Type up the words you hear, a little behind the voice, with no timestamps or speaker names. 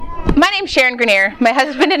My name's Sharon Grenier. My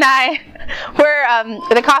husband and I,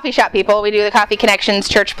 we're the coffee shop people. We do the Coffee Connections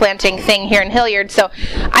church planting thing here in Hilliard, so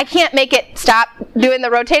I can't make it stop doing the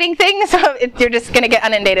rotating thing, so you're just going to get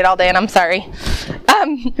inundated all day, and I'm sorry.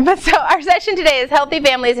 But so our session today is Healthy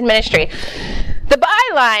Families in Ministry. The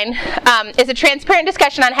byline is a transparent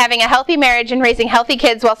discussion on having a healthy marriage and raising healthy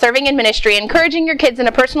kids while serving in ministry, encouraging your kids in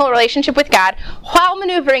a personal relationship with God while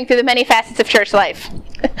maneuvering through the many facets of church life.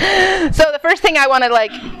 So the first thing I want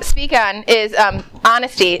to speak on is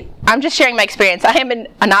honesty. I'm just sharing my experience. I am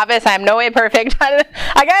a novice. I am no way perfect. I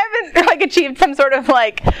haven't achieved some sort of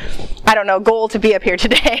goal to be up here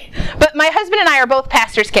today. But my husband and I are both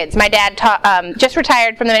pastors' kids. My dad just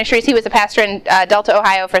retired from the ministries. He was a pastor in Delta,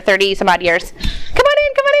 Ohio for 30 some odd years. Come on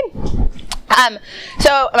in.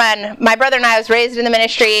 So my brother and I was raised in the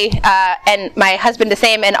ministry, and my husband the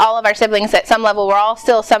same, and all of our siblings at some level were all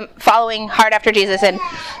still following hard after Jesus and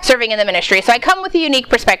serving in the ministry. So I come with a unique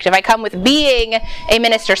perspective. I come with being a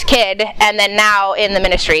minister's kid and then now in the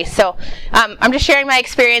ministry. So I'm just sharing my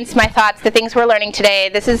experience, my thoughts, the things we're learning today.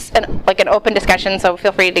 This is an open discussion, so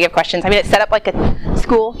feel free to give questions. I mean, it's set up like a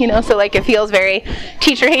school, so it feels very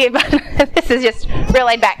teacher-y, but this is just real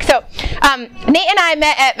laid back. So Nate and I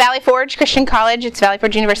met at Valley Forge Christian College. It's Valley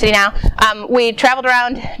Forge University now. We traveled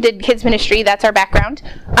around, did kids ministry. That's our background.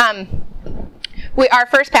 Our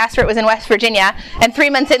first pastorate was in West Virginia, and 3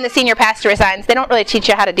 months in, the senior pastor resigns. They don't really teach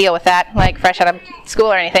you how to deal with that, fresh out of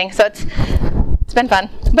school or anything. So it's been fun.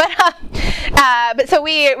 But so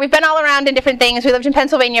we've been all around in different things. We lived in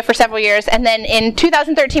Pennsylvania for several years, and then in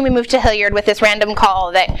 2013 we moved to Hilliard with this random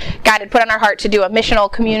call that God had put on our heart to do a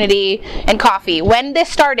missional community and coffee. When this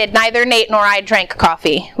started, neither Nate nor I drank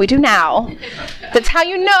coffee. We do now. That's how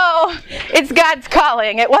you know it's God's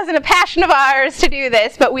calling. It wasn't a passion of ours to do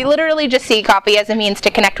this, but we literally just see coffee as a means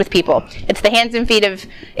to connect with people. It's the hands and feet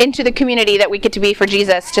into the community that we get to be for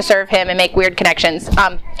Jesus, to serve Him and make weird connections.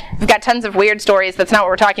 We've got tons of weird stories. That's not what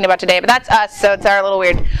we're talking about today, but that's us, so it's our little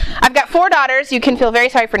weird. I've got 4 daughters. You can feel very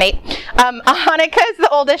sorry for Nate. Annika's the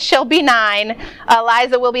oldest. She'll be 9.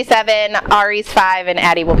 Eliza will be 7. Ari's 5, and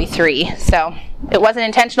Addie will be 3. So it wasn't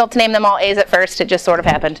intentional to name them all A's at first. It just sort of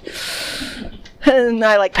happened. And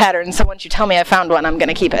I like patterns, so once you tell me I found one, I'm going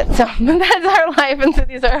to keep it. So that's our life, and so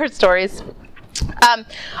these are our stories.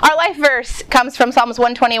 Our life verse comes from Psalms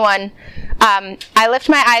 121. I lift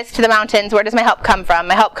my eyes to the mountains. Where does my help come from?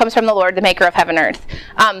 My help comes from the Lord, the maker of heaven and earth.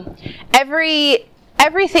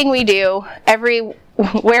 Everything we do,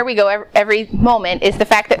 where we go, every moment is the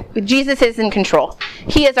fact that Jesus is in control.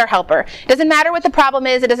 He is our helper. It doesn't matter what the problem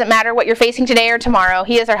is. It doesn't matter what you're facing today or tomorrow.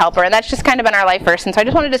 He is our helper. And that's just kind of been our life verse. And so I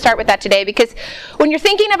just wanted to start with that today, because when you're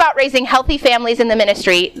thinking about raising healthy families in the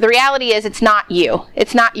ministry, the reality is it's not you.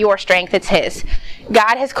 It's not your strength. It's His.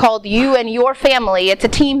 God has called you and your family, it's a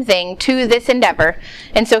team thing, to this endeavor.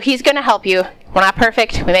 And so He's going to help you. We're not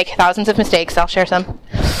perfect. We make thousands of mistakes. I'll share some.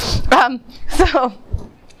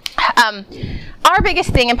 Our biggest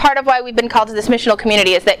thing, and part of why we've been called to this missional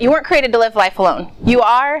community, is that you weren't created to live life alone. You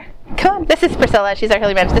are. Come on, this is Priscilla. She's our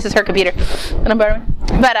Hilliard manager. This is her computer.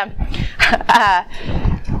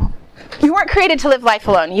 You weren't created to live life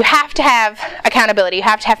alone. You have to have accountability. You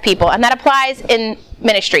have to have people, and that applies in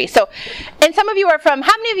ministry. So, and some of you are from.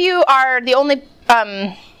 How many of you are the only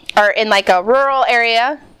are in a rural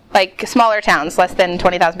area, like smaller towns, less than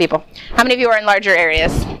 20,000 people? How many of you are in larger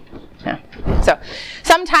areas? Yeah. So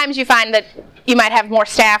sometimes you find that you might have more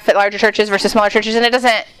staff at larger churches versus smaller churches, and it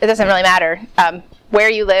doesn't really matter where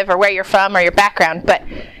you live or where you're from or your background, but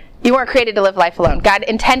you weren't created to live life alone. God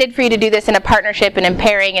intended for you to do this in a partnership and in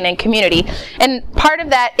pairing and in community, and part of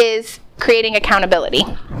that is creating accountability.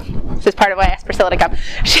 This is part of why I asked Priscilla to come.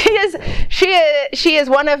 She is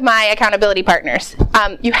one of my accountability partners.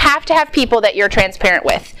 You have to have people that you're transparent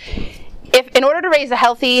with. If in order to raise a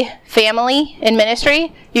healthy family in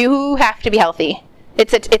ministry, you have to be healthy.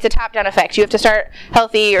 It's a top-down effect. You have to start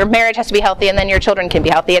healthy. Your marriage has to be healthy, and then your children can be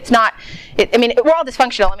healthy. It's not. We're all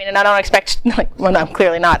dysfunctional. And I don't expect. I'm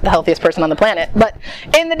clearly not the healthiest person on the planet. But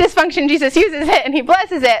in the dysfunction, Jesus uses it and He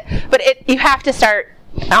blesses it. But you have to start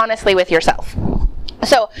honestly with yourself.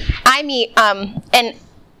 So I meet and.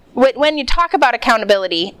 When you talk about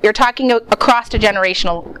accountability, you're talking across a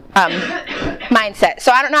generational mindset.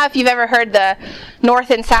 So I don't know if you've ever heard the North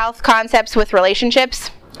and South concepts with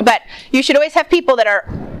relationships, but you should always have people that are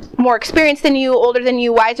more experienced than you, older than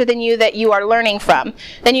you, wiser than you, that you are learning from.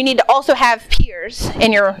 Then you need to also have peers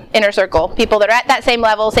in your inner circle, people that are at that same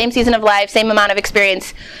level, same season of life, same amount of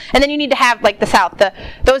experience. And then you need to have, the South,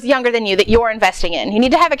 those younger than you that you're investing in. You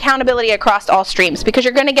need to have accountability across all streams, because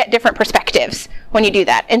you're going to get different perspectives when you do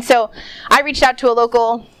that. And so I reached out to a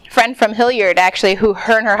local friend from Hilliard, actually, who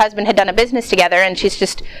her and her husband had done a business together, and she's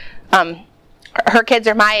just Her kids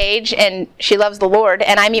are my age, and she loves the Lord,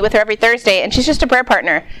 and I meet with her every Thursday, and she's just a prayer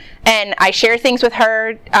partner. And I share things with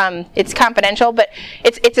her. It's confidential, but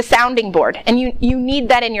it's a sounding board, and you need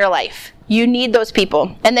that in your life. You need those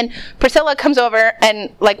people. And then Priscilla comes over,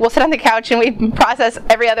 and we'll sit on the couch and we process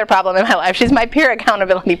every other problem in my life. She's my peer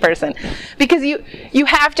accountability person, because you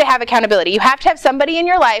have to have accountability. You have to have somebody in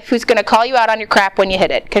your life who's going to call you out on your crap when you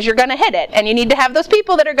hit it, because you're going to hit it, and you need to have those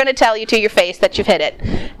people that are going to tell you to your face that you've hit it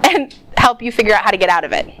and help you figure out how to get out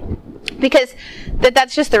of it, because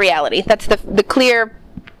that's just the reality. That's the clear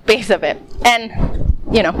base of it. And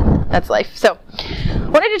that's life. So,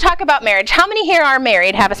 wanted to talk about marriage. How many here are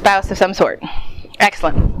married, have a spouse of some sort?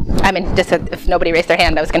 Excellent. I mean, just if nobody raised their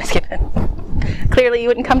hand, I was going to skip it. Clearly, you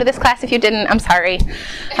wouldn't come to this class if you didn't. I'm sorry.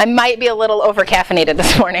 I might be a little over-caffeinated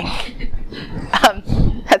this morning.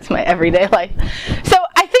 That's my everyday life. So,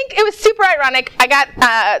 I think it was super ironic.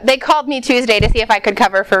 They called me Tuesday to see if I could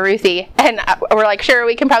cover for Ruthie, and we're like, sure,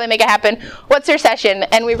 we can probably make it happen. What's her session?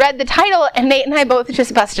 And we read the title, and Nate and I both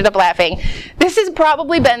just busted up laughing. This has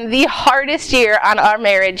probably been the hardest year on our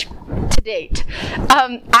marriage to date.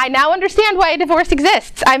 I now understand why a divorce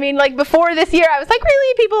exists. I mean, before this year, I was like,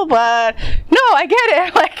 really, people? No, I get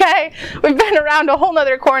it. We've been around a whole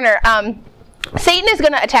nother corner. Satan is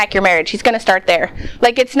going to attack your marriage. He's going to start there.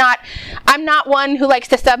 I'm not one who likes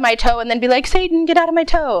to stub my toe and then be like, Satan, get out of my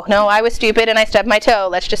toe. No, I was stupid and I stubbed my toe.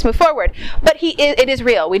 Let's just move forward. But it is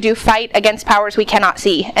real. We do fight against powers we cannot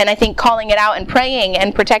see. And I think calling it out and praying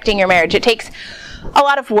and protecting your marriage, it takes a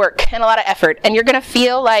lot of work and a lot of effort. And you're going to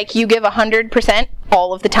feel like you give 100%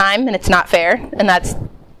 all of the time, and it's not fair. And that's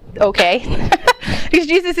okay. Because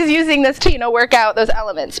Jesus is using this to, work out those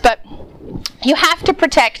elements. But you have to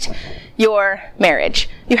protect your marriage.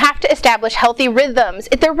 You have to establish healthy rhythms.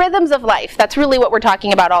 They're rhythms of life. That's really what we're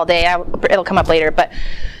talking about all day. It'll come up later, but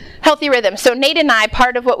healthy rhythms. So Nate and I,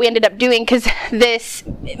 part of what we ended up doing, because this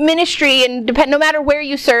ministry, and no matter where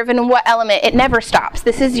you serve and in what element, it never stops.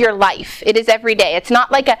 This is your life. It is every day. It's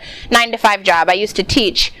not like a 9-to-5 job. I used to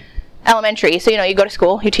teach elementary, so you go to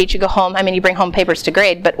school, you teach, you go home. I mean, you bring home papers to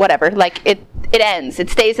grade, but whatever. It ends.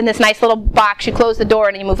 It stays in this nice little box. You close the door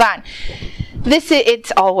and you move on.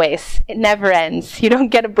 It's always. It never ends. You don't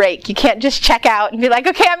get a break. You can't just check out and be like,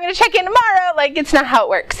 okay, I'm going to check in tomorrow. It's not how it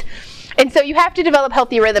works. And so you have to develop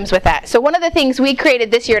healthy rhythms with that. So one of the things we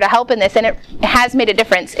created this year to help in this, and it has made a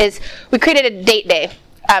difference, is we created a date day.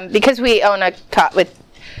 Because we own a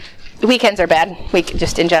weekends are bad,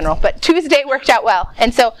 just in general. But Tuesday worked out well.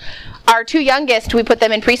 And so our two youngest, we put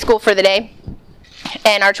them in preschool for the day.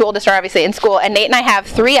 And our two oldest are obviously in school. And Nate and I have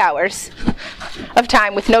 3 hours of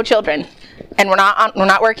time with no children. And we're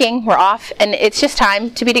not working, we're off, and it's just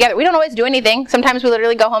time to be together. We don't always do anything. Sometimes we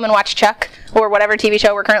literally go home and watch Chuck or whatever TV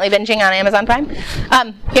show we're currently binging on Amazon Prime.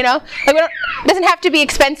 It doesn't have to be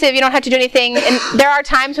expensive. You don't have to do anything. And there are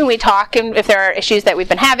times when we talk, and if there are issues that we've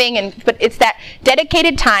been having, but it's that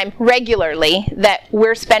dedicated time regularly that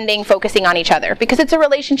we're spending focusing on each other, because it's a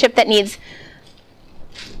relationship that needs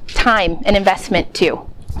time and investment too.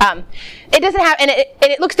 It doesn't have, and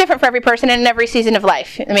it looks different for every person and in every season of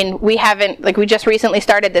life. I mean, we just recently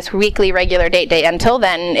started this weekly regular date day. Until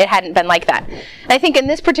then, it hadn't been like that. And I think in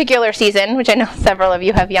this particular season, which I know several of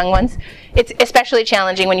you have young ones, it's especially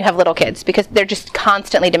challenging when you have little kids, because they're just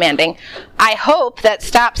constantly demanding. I hope that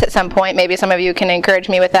stops at some point. Maybe some of you can encourage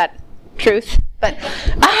me with that truth, but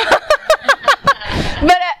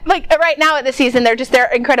right now at the season,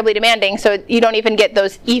 they're incredibly demanding, so you don't even get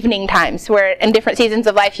those evening times, where in different seasons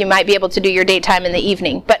of life you might be able to do your date time in the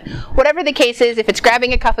evening. But whatever the case is, if it's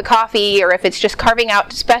grabbing a cup of coffee or if it's just carving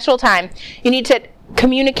out special time, you need to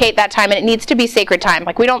communicate that time, and it needs to be sacred time.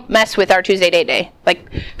 We don't mess with our Tuesday date day.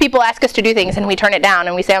 People ask us to do things and we turn it down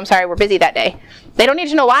and we say, I'm sorry, we're busy that day. They don't need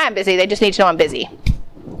to know why I'm busy, they just need to know I'm busy.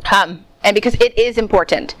 And because it is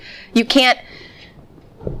important. You can't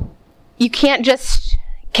just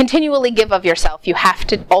continually give of yourself. You have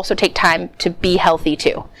to also take time to be healthy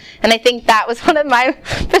too. And I think that was one of my,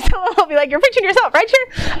 Priscilla will be like, you're preaching yourself, right here?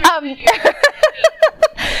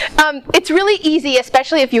 It's really easy,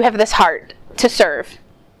 especially if you have this heart to serve,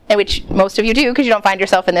 and which most of you do, because you don't find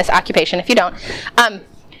yourself in this occupation if you don't,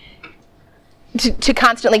 to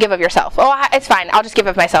constantly give of yourself. Oh, it's fine, I'll just give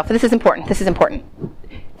of myself. This is important. It is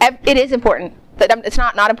important. It's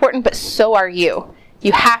not important, but so are you.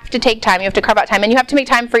 You have to take time, you have to carve out time, and you have to make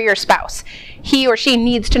time for your spouse. He or she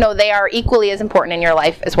needs to know they are equally as important in your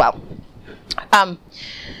life as well. And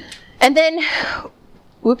then,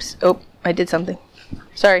 whoops, I did something.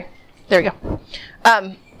 Sorry, there we go.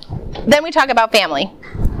 Then we talk about family.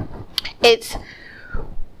 It's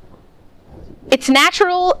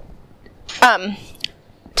natural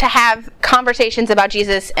to to have conversations about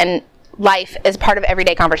Jesus and life as part of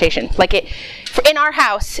everyday conversation. Like in our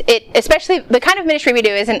house, especially the kind of ministry we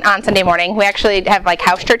do isn't on Sunday morning. We actually have like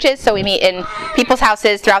house churches, so we meet in people's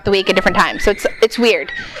houses throughout the week at different times. So it's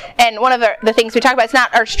weird. And one of the things we talk about, it's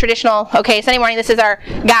not our traditional, okay, Sunday morning, this is our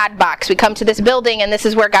God box. We come to this building and this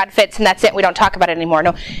is where God fits and that's it. We don't talk about it anymore.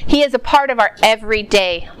 No, he is a part of our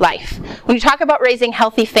everyday life. When you talk about raising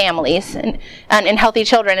healthy families and healthy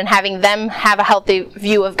children and having them have a healthy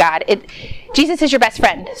view of God, Jesus is your best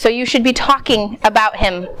friend, so you should be talking about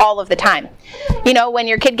him all of the time. You know, when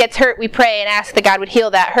your kid gets hurt, we pray and ask that God would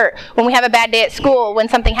heal that hurt. When we have a bad day at school, when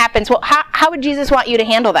something happens, well, how would Jesus want you to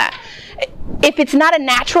handle that? If it's not a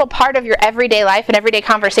natural part of your everyday life and everyday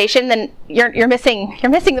conversation, then you're missing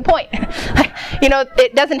the point. You know,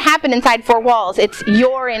 it doesn't happen inside four walls. It's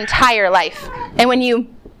your entire life. And when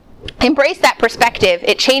you embrace that perspective,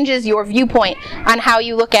 it changes your viewpoint on how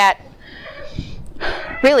you look at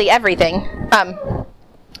really everything.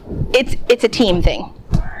 It's a team thing.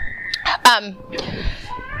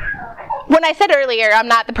 When I said earlier, I'm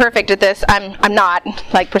not the perfect at this, I'm not.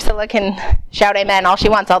 Like Priscilla can shout amen all she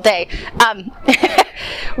wants all day.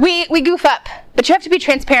 We goof up, but you have to be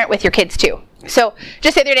transparent with your kids too. So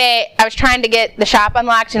just the other day, I was trying to get the shop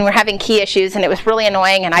unlocked and we're having key issues and it was really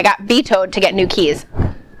annoying and I got vetoed to get new keys.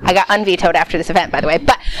 I got unvetoed after this event, by the way.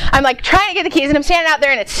 But I'm like trying to get the keys, and I'm standing out there,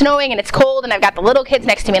 and it's snowing, and it's cold, and I've got the little kids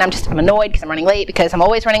next to me, and I'm annoyed because I'm running late, because I'm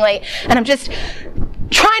always running late, and I'm just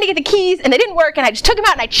trying to get the keys, and they didn't work, and I just took them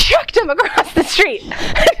out, and I chucked them across the street.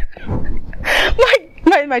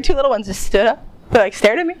 my two little ones just stood up. They like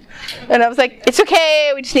stared at me, and I was like, "It's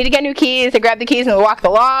okay. We just need to get new keys." They grabbed the keys and we walked the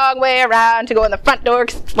long way around to go in the front door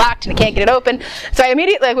because it's locked and I can't get it open. So I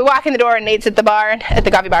immediately we walk in the door, and Nate's at the bar, at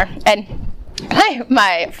the coffee bar, and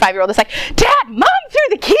my 5-year-old is like, "Dad, Mom threw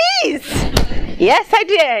the keys." Yes, I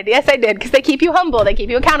did, because they keep you humble, they keep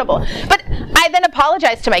you accountable. But I then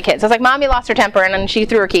apologized to my kids. I was like, "Mommy lost her temper, and then she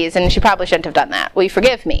threw her keys, and she probably shouldn't have done that. Will you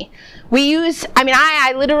forgive me?"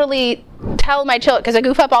 I literally tell my children, because I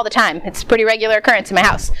goof up all the time. It's a pretty regular occurrence in my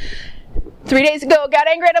house. 3 days ago, got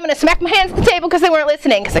angry at them, and I smacked my hands at the table because they weren't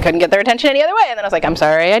listening, because I couldn't get their attention any other way. And then I was like, "I'm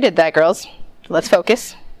sorry, I did that, girls. Let's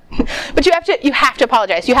focus." But you have to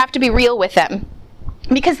apologize. You have to be real with them.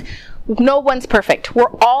 Because no one's perfect.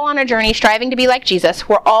 We're all on a journey striving to be like Jesus.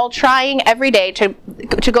 We're all trying every day to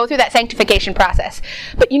go through that sanctification process.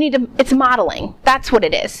 But it's modeling. That's what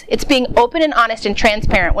it is. It's being open and honest and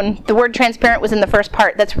transparent. When the word transparent was in the first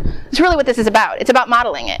part, that's really what this is about. It's about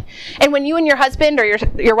modeling it. And when you and your husband or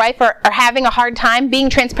your wife are having a hard time, being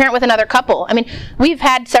transparent with another couple. I mean, we've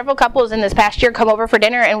had several couples in this past year come over for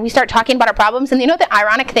dinner and we start talking about our problems. And you know what the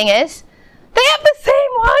ironic thing is? They have the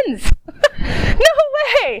same ones. No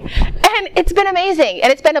way. And it's been amazing.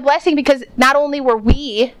 And it's been a blessing because not only were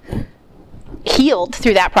we healed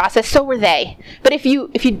through that process, so were they. But if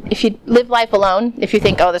you live life alone, if you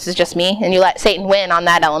think, "Oh, this is just me," and you let Satan win on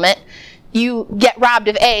that element, you get robbed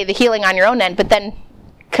of the healing on your own end. But then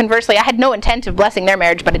conversely, I had no intent of blessing their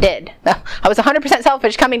marriage, but I did. I was 100%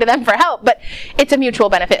 selfish coming to them for help, but it's a mutual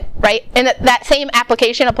benefit, right? And that same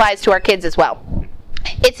application applies to our kids as well.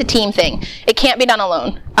 It's a team thing. It can't be done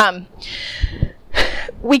alone.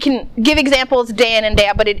 We can give examples day in and day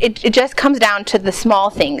out, but it just comes down to the small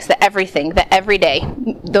things, the everything, the everyday,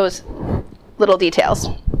 those little details.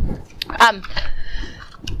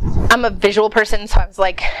 I'm a visual person, so I was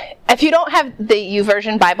like, if you don't have the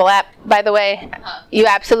YouVersion Bible app, by the way, you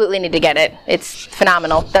absolutely need to get it. It's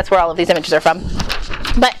phenomenal. That's where all of these images are from.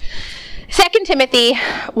 But 2 Timothy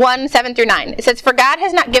 1:7-9. It says, "For God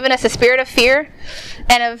has not given us a spirit of fear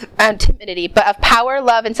and of timidity, but of power,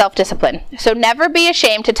 love, and self-discipline. So never be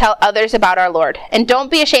ashamed to tell others about our Lord. And don't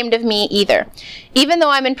be ashamed of me either, even though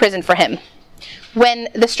I'm in prison for him.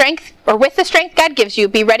 With the strength God gives you,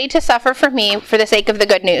 be ready to suffer for me for the sake of the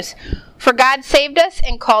good news. For God saved us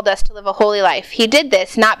and called us to live a holy life. He did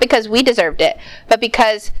this not because we deserved it, but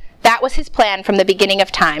because that was his plan from the beginning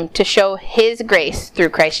of time, to show his grace through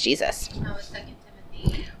Christ Jesus." That was 2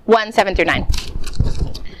 Timothy 1:7-9.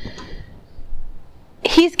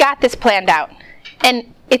 He's got this planned out.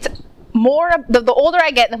 And it's more, the older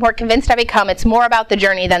I get, the more convinced I become, it's more about the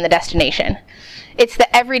journey than the destination. It's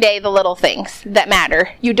the everyday, the little things that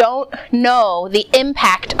matter. You don't know the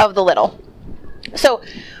impact of the little. So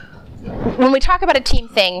when we talk about a team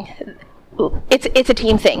thing, it's a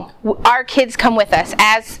team thing. Our kids come with us.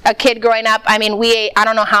 As a kid growing up, I mean, we ate I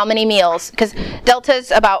don't know how many meals, because Delta's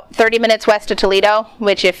about 30 minutes west of Toledo,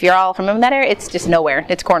 which if you're all from that area, it's just nowhere.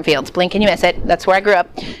 It's cornfields. Blink and you miss it. That's where I grew up.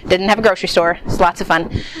 Didn't have a grocery store. It's lots of fun.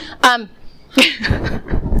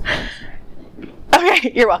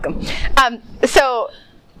 Okay, you're welcome. So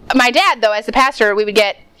my dad, though, as the pastor, we would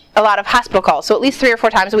get a lot of hospital calls. So at least 3 or 4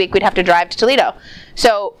 times a week, we'd have to drive to Toledo.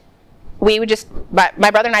 So we would just,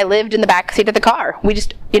 my brother and I lived in the back seat of the car. We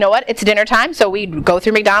just, you know what, it's dinner time, so we'd go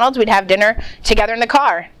through McDonald's, we'd have dinner together in the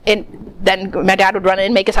car. And then my dad would run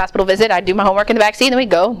in, make his hospital visit, I'd do my homework in the back seat, and then we'd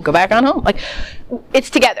go back on home. Like, it's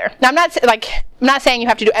together. Now, I'm not saying you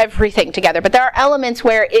have to do everything together, but there are elements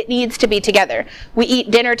where it needs to be together. We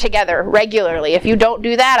eat dinner together regularly. If you don't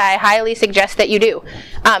do that, I highly suggest that you do.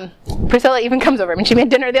 Priscilla even comes over. I mean, she made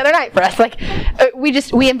dinner the other night for us. Like,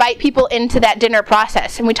 we invite people into that dinner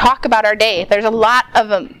process, and we talk about our day. There's a lot of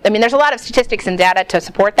there's a lot of statistics and data to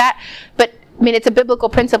support that, but I mean, it's a biblical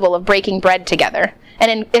principle of breaking bread together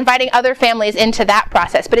and inviting other families into that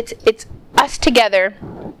process. But it's us together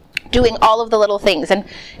doing all of the little things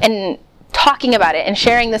and talking about it and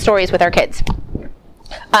sharing the stories with our kids.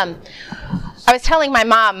 I was telling my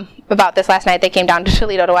mom about this last night. They came down to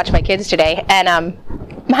Toledo to watch my kids today, and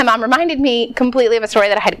my mom reminded me completely of a story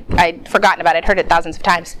that I'd forgotten about. I'd heard it thousands of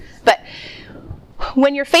times. But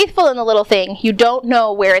when you're faithful in the little thing, you don't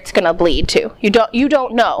know where it's going to bleed to. You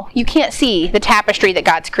don't know. You can't see the tapestry that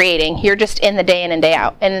God's creating. You're just in the day in and day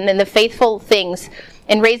out. And in the faithful things,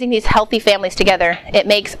 in raising these healthy families together, it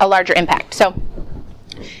makes a larger impact. So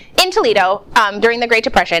in Toledo, during the Great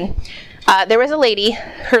Depression, there was a lady,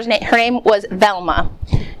 her name was Velma,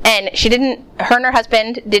 and her and her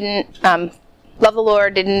husband didn't love the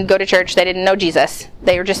Lord, didn't go to church, they didn't know Jesus.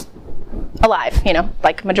 They were just alive,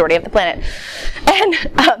 like majority of the planet. And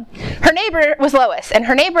her neighbor was Lois, and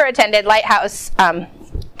her neighbor attended Lighthouse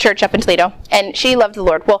Church up in Toledo, and she loved the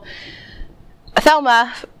Lord. Well,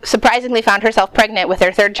 Thelma surprisingly found herself pregnant with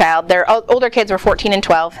their third child. Their older kids were 14 and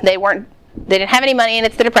 12. They didn't have any money, and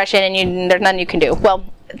it's the Depression, and there's nothing you can do. Well,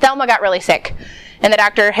 Thelma got really sick, and the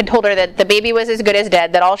doctor had told her that the baby was as good as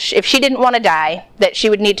dead, that if she didn't want to die, that she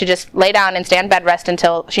would need to just lay down and stay on bed rest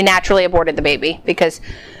until she naturally aborted the baby, because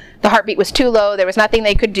the heartbeat was too low. There was nothing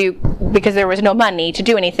they could do because there was no money to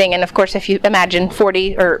do anything. And of course, if you imagine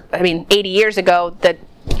 80 years ago, the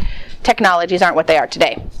technologies aren't what they are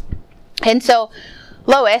today. And so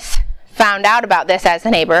Lois found out about this as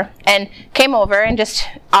a neighbor and came over and just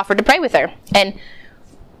offered to pray with her. And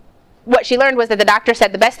what she learned was that the doctor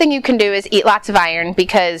said the best thing you can do is eat lots of iron,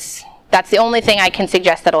 because that's the only thing I can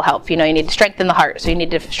suggest that'll help. You need to strengthen the heart, so you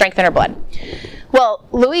need to strengthen her blood. Well,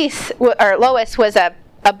 Lois was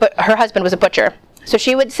her husband was a butcher. So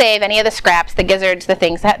she would save any of the scraps, the gizzards, the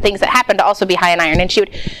things that happened to also be high in iron. And she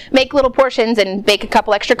would make little portions and bake a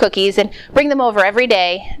couple extra cookies and bring them over every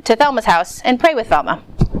day to Thelma's house and pray with Thelma.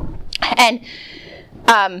 And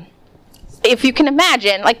if you can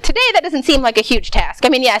imagine, like today that doesn't seem like a huge task. I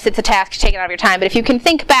mean, yes, it's a task taken out of your time, but if you can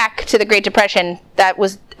think back to the Great Depression, that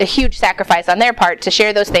was a huge sacrifice on their part to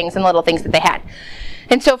share those things and little things that they had.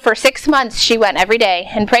 And so for 6 months, she went every day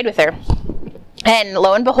and prayed with her. And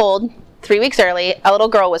lo and behold, 3 weeks early, a little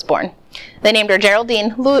girl was born. They named her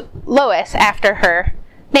Geraldine Lois after her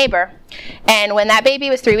neighbor. And when that baby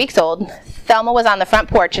was 3 weeks old, Thelma was on the front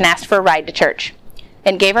porch and asked for a ride to church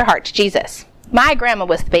and gave her heart to Jesus. My grandma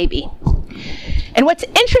was the baby. And what's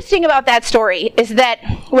interesting about that story is that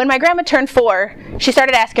when my grandma turned 4, she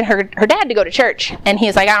started asking her dad to go to church. And he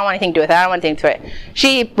was like, I don't want anything to do with it. I don't want anything to do with it.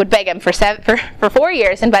 She would beg him for 4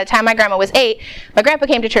 years. And by the time my grandma was 8, my grandpa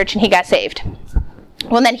came to church and he got saved.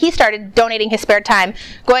 Well, then he started donating his spare time,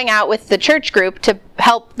 going out with the church group to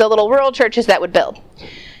help the little rural churches that would build.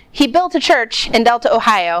 He built a church in Delta,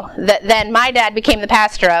 Ohio, that then my dad became the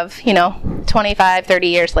pastor of, 25, 30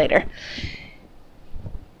 years later.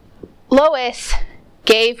 Lois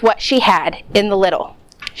gave what she had in the little.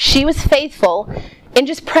 She was faithful in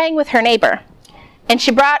just praying with her neighbor. And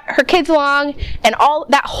she brought her kids along, and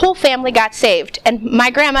that whole family got saved. And my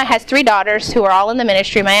grandma has 3 daughters who are all in the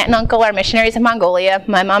ministry. My aunt and uncle are missionaries in Mongolia.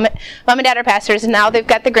 My mom and dad are pastors, and now they've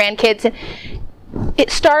got the grandkids. And it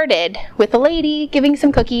started with a lady giving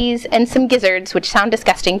some cookies and some gizzards, which sound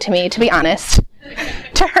disgusting to me, to be honest,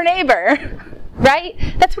 to her neighbor. Right?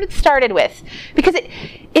 That's what it started with. Because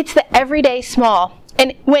it's the everyday small.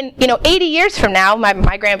 And when, 80 years from now,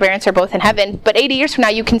 my grandparents are both in heaven, but 80 years from now,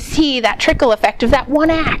 you can see that trickle effect of that one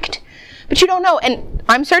act. But you don't know. And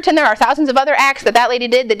I'm certain there are thousands of other acts that lady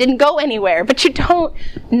did that didn't go anywhere, but you don't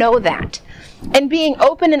know that. And being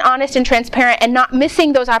open and honest and transparent and not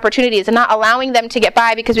missing those opportunities and not allowing them to get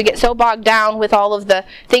by because we get so bogged down with all of the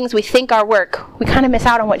things we think are work, we kind of miss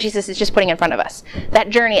out on what Jesus is just putting in front of us, that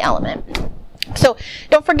journey element. So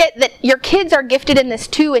don't forget that your kids are gifted in this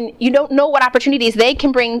too, and you don't know what opportunities they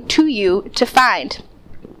can bring to you to find.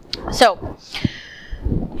 So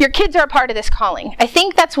your kids are a part of this calling. I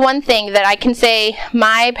think that's one thing that I can say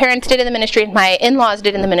my parents did in the ministry and my in-laws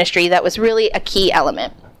did in the ministry that was really a key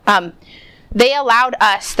element. they allowed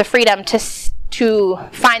us the freedom to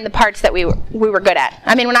find the parts that we were good at.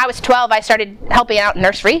 I mean, when I was 12, I started helping out in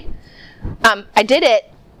nursery. I did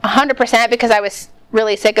it 100% because I was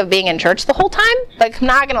really sick of being in church the whole time. Like, I'm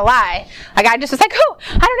not gonna lie. Like, I just was like, oh,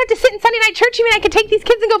 I don't have to sit in Sunday night church. You mean I could take these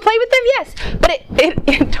kids and go play with them? Yes. But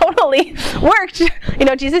it totally worked. You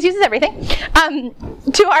know, Jesus uses everything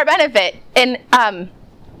to our benefit. And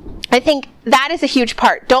I think that is a huge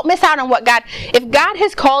part. Don't miss out on what God, if God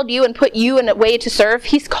has called you and put you in a way to serve,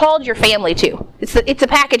 he's called your family too. It's a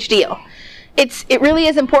package deal. It really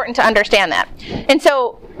is important to understand that. And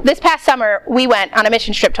so this past summer, we went on a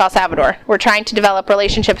mission trip to El Salvador. We're trying to develop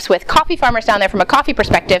relationships with coffee farmers down there from a coffee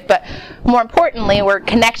perspective, but more importantly, we're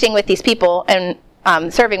connecting with these people and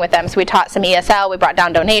serving with them. So we taught some ESL, we brought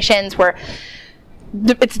down donations, we're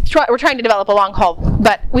trying to develop a long haul,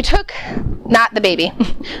 but we took, not the baby,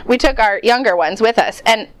 we took our younger ones with us.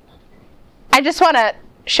 And I just want to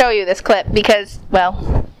show you this clip because,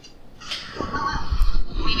 well,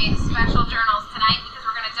 we made special journals tonight because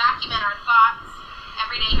we're going to document our thoughts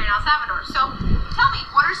every day here in El Salvador. So tell me,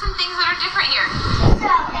 what are some things that are different here?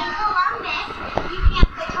 So in Columbus, you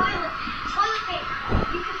can't put toilet paper.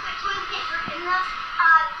 You can put toilet paper in the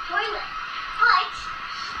toilet.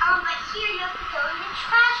 But here you have to throw it in the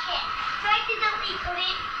trash can. So I accidentally put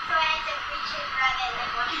it, so I had to reach it, grab it, and then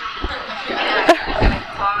wash my hands. Yeah, it's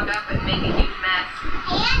clogged up and make a huge mess.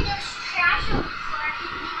 And there's trash over there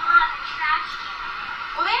because we don't have a trash can.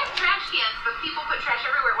 Well, they have trash cans, but people put trash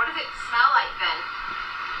everywhere. What does it smell like then?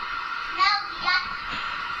 Smelly.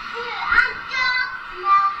 Dogs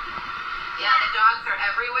smell. Yeah, the dogs are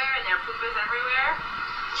everywhere and their poop is everywhere.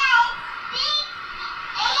 Yes, big.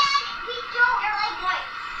 And we don't like what.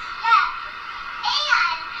 Yeah.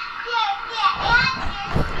 And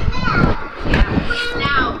there's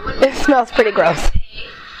smell. Now, when it smells pretty gross.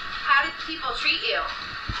 How did people treat you?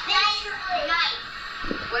 Nice.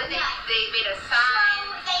 What did they made a So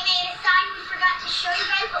sign? they made a sign we forgot to show you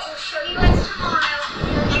guys, but we'll show you guys tomorrow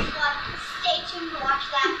in the next one. Stay tuned to watch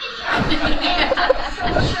that video. And so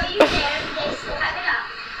we'll show you there. They still have it up.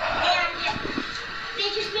 And they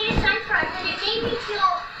just made a sign for us, and it made me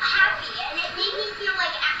feel happy, and it made me feel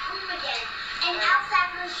like at home again. And El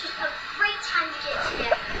Salvador was just a great time to get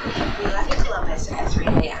together. We left Columbus at 3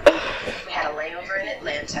 a.m. We had a layover in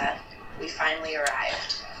Atlanta. We finally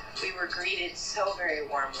arrived. We were greeted so very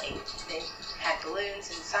warmly. They had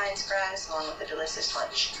balloons and signs for us, along with a delicious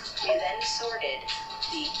lunch. We then sorted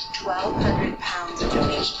the 1,200 pounds of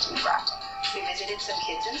donations we brought. We visited some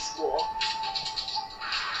kids in school.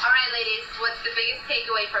 All right, ladies, what's the biggest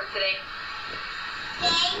takeaway from today?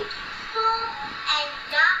 Thankful and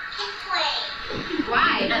not complain.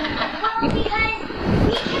 Why? Well, because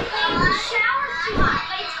we complain the shower's too hot,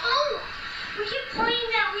 but it's cold. We complain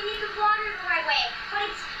that we need the water the right way,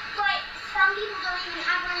 but some people don't even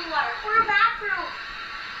have running water or a bathroom.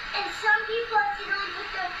 And some people accidentally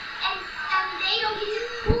put and they don't get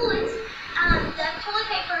to put the toilet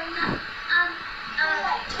paper in the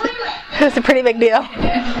toilet. It's a pretty big deal. Put it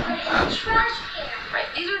in the trash can. Right.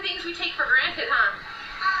 These are things we take for granted, huh?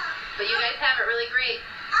 But you guys have it really great.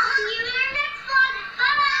 See you in our next vlog.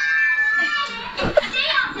 Bye-bye. Stay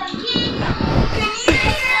awesome, kids.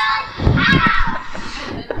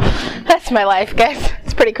 That's my life, guys.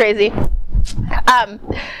 It's pretty crazy.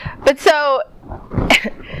 But so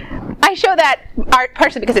I show that art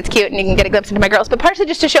partially because it's cute and you can get a glimpse into my girls, but partially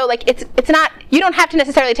just to show like it's not, you don't have to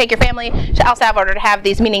necessarily take your family to El Salvador to have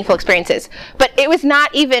these meaningful experiences. But it was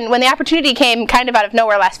not even, when the opportunity came kind of out of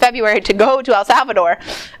nowhere last February to go to El Salvador,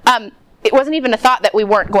 it wasn't even a thought that we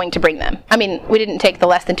weren't going to bring them. I mean, we didn't take the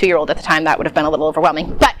less than 2-year-old at the time. That would have been a little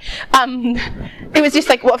overwhelming. But it was just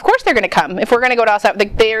like, well, of course they're going to come. If we're going to go to El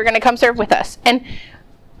Salvador, they're going to come serve with us. And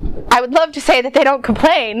I would love to say that they don't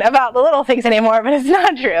complain about the little things anymore, but it's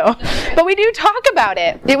not true. But we do talk about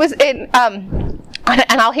it. It was in, and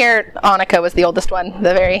I'll hear Annika was the oldest one,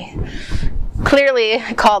 the very clearly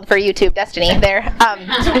called for YouTube destiny there.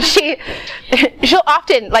 She'll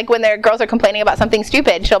often, like when their girls are complaining about something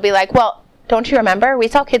stupid, she'll be like, well, don't you remember? We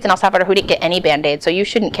saw kids in El Salvador who didn't get any Band-Aids, so you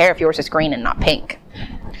shouldn't care if yours is green and not pink.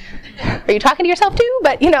 Are you talking to yourself too?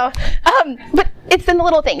 But but it's in the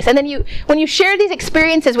little things. And then when you share these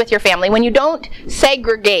experiences with your family, when you don't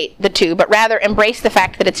segregate the two, but rather embrace the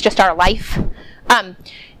fact that it's just our life,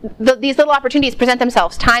 these little opportunities present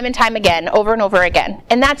themselves time and time again, over and over again.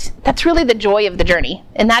 And that's really the joy of the journey.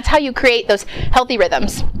 And that's how you create those healthy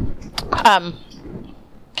rhythms.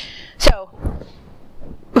 So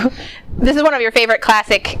this is one of your favorite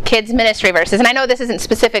classic kids ministry verses. And I know this isn't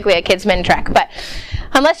specifically a kids min track, but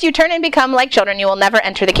unless you turn and become like children, you will never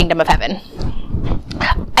enter the kingdom of heaven.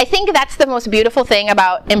 I think that's the most beautiful thing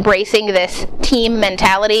about embracing this team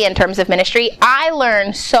mentality in terms of ministry. I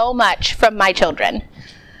learn so much from my children.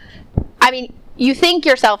 I mean, you think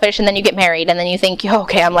you're selfish and then you get married and then you think,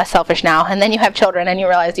 okay, I'm less selfish now. And then you have children and you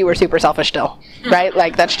realize you were super selfish still, right?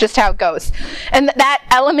 Like, that's just how it goes. And that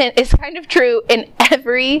element is kind of true in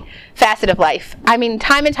every facet of life. I mean,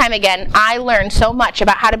 time and time again, I learned so much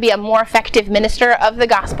about how to be a more effective minister of the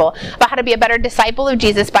gospel, about how to be a better disciple of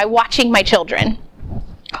Jesus by watching my children.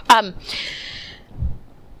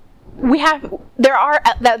 There are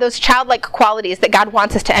those childlike qualities that God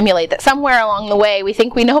wants us to emulate, that somewhere along the way we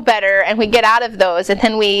think we know better and we get out of those and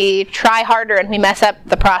then we try harder and we mess up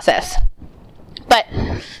the process. But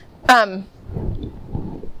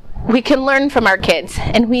we can learn from our kids,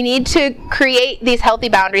 and we need to create these healthy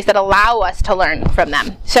boundaries that allow us to learn from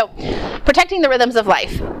them. So, protecting the rhythms of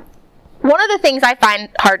life. One of the things I find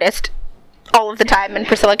hardest all of the time, and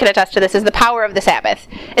Priscilla can attest to this, is the power of the Sabbath,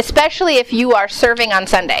 especially if you are serving on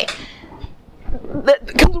Sunday. That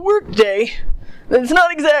becomes work day. It's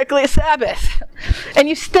not exactly a Sabbath. And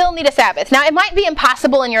you still need a Sabbath. Now, it might be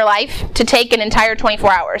impossible in your life to take an entire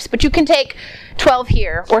 24 hours, but you can take 12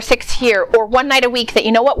 here, or 6 here, or one night a week that,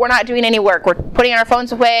 you know what, we're not doing any work. We're putting our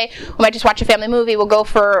phones away. We might just watch a family movie. We'll go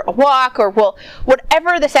for a walk, or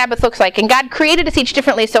whatever the Sabbath looks like. And God created us each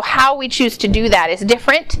differently, so how we choose to do that is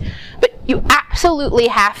different. But you absolutely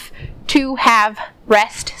have to have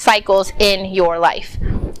rest cycles in your life.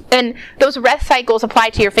 And those rest cycles apply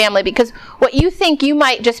to your family, because what you think you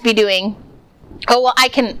might just be doing, oh, well, I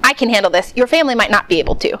can handle this, your family might not be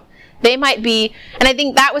able to. They might be, and I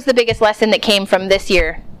think that was the biggest lesson that came from this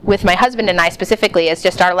year with my husband and I specifically, is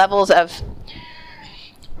just our levels of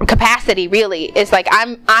capacity. Really is like,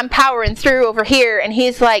 I'm powering through over here, and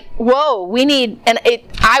he's like, whoa, we need, and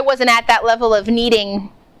I wasn't at that level of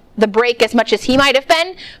needing the break as much as he might have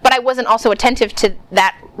been, but I wasn't also attentive to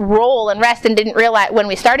that role and rest, and didn't realize when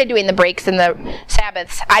we started doing the breaks and the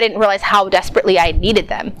Sabbaths, I didn't realize how desperately I needed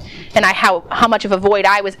them, and how much of a void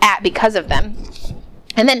I was at because of them.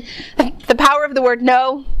 And then the power of the word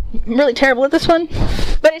no. I'm really terrible at this one,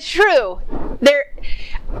 but it's true.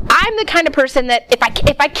 I'm the kind of person that if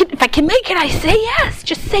I can make it, I say yes.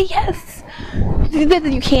 Just say yes.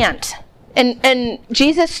 You can't. And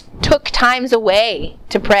Jesus took times away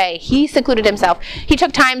to pray. He secluded himself. He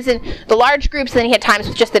took times in the large groups, and then he had times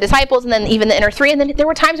with just the disciples, and then even the inner three, and then there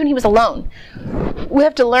were times when he was alone. We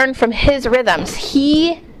have to learn from his rhythms.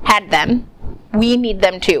 He had them. We need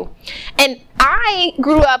them too. And I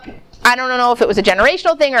grew up, I don't know if it was a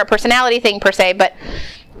generational thing or a personality thing per se, but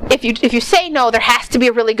if you say no, there has to be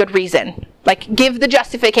a really good reason. Like, give the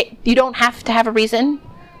justification. You don't have to have a reason.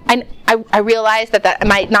 I realize that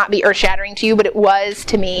might not be earth-shattering to you, but it was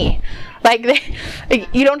to me. Like,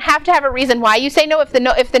 you don't have to have a reason why you say no. If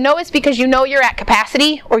the no is because you know you're at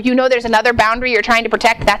capacity, or you know there's another boundary you're trying to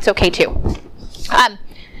protect, that's okay too.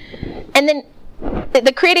 And then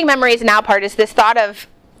the creating memories now part is this thought of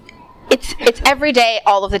it's every day,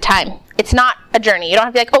 all of the time. It's not a journey. You don't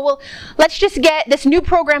have to be like, oh, well, let's just get this new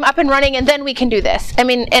program up and running and then we can do this. I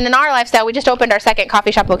mean, and in our lifestyle, we just opened our second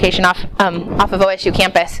coffee shop location off of OSU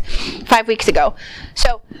campus 5 weeks ago.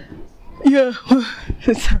 So, yeah,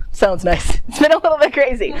 it sounds nice. It's been a little bit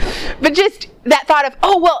crazy. But just that thought of,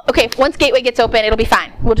 oh, well, okay, once Gateway gets open, it'll be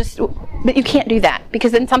fine. But you can't do that,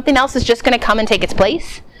 because then something else is just going to come and take its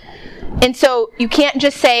place. And so you can't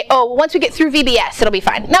just say, oh, well, once we get through VBS, it'll be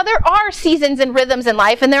fine. Now, there are seasons and rhythms in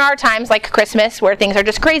life, and there are times like Christmas where things are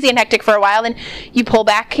just crazy and hectic for a while, and you pull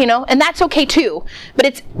back, and that's okay too. But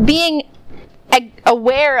it's being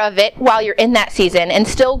aware of it while you're in that season and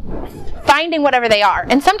still finding whatever they are.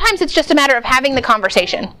 And sometimes it's just a matter of having the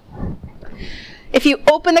conversation. If you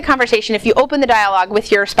open the conversation, if you open the dialogue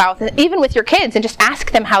with your spouse, even with your kids, and just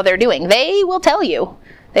ask them how they're doing, they will tell you.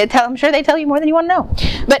 I'm sure they tell you more than you want to know.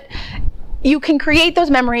 But you can create those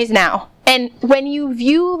memories now. And when you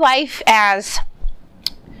view life as,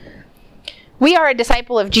 we are a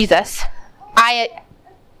disciple of Jesus,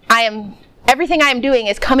 everything I am doing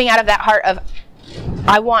is coming out of that heart of,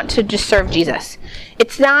 I want to just serve Jesus.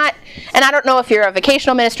 It's not, and I don't know if you're a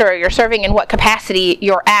vocational minister or you're serving in what capacity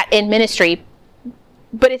you're at in ministry,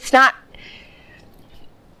 but it's not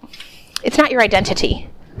your identity.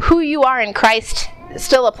 Who you are in Christ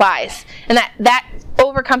still applies, and that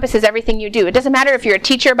overcompasses everything you do. It doesn't matter if you're a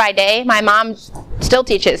teacher by day. My mom still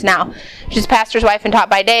teaches now. She's a pastor's wife and taught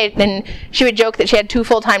by day, and she would joke that she had 2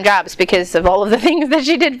 full-time jobs because of all of the things that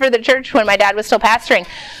she did for the church when my dad was still pastoring.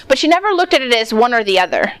 But she never looked at it as one or the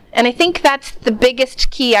other. And I think that's the biggest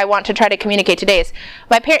key I want to try to communicate today is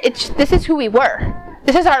this is who we were.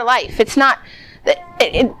 This is our life. It's not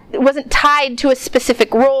it wasn't tied to a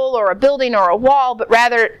specific role or a building or a wall, but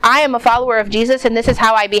rather I am a follower of Jesus and this is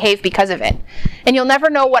how I behave because of it. And you'll never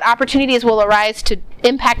know what opportunities will arise to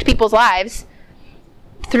impact people's lives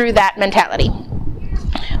through that mentality.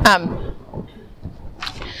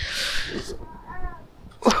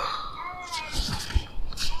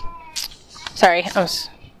 Sorry,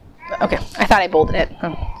 okay, I thought I bolded it.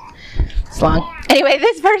 It's long. Anyway,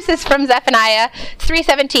 this verse is from Zephaniah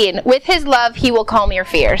 3:17. With his love, he will calm your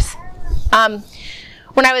fears.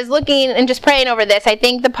 When I was looking and just praying over this, I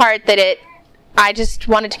think the part that I just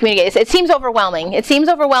wanted to communicate is it seems overwhelming. It seems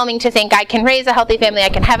overwhelming to think I can raise a healthy family, I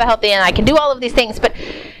can have a healthy, and I can do all of these things, but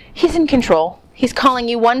he's in control. He's calling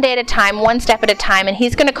you one day at a time, one step at a time, and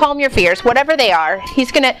he's going to calm your fears, whatever they are.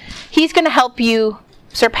 He's going to help you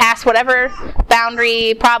surpass whatever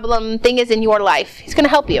boundary, problem, thing is in your life. He's going to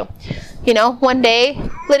help you. You know, one day,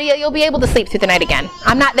 Lydia, you'll be able to sleep through the night again.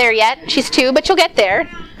 I'm not there yet. She's 2, but you'll get there.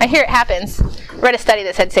 I hear it happens. I read a study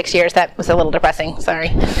that said 6 years. That was a little depressing.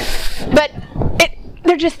 Sorry. But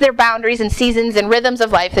they're boundaries and seasons and rhythms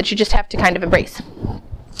of life that you just have to kind of embrace.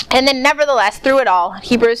 And then nevertheless, through it all,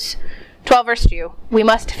 Hebrews 12 verse 2, we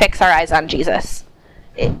must fix our eyes on Jesus.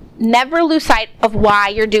 Never lose sight of why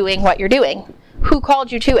you're doing what you're doing. Who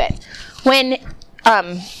called you to it? When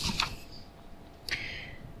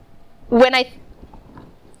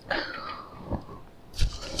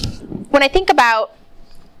I think about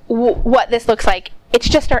what this looks like, it's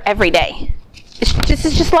just our everyday. This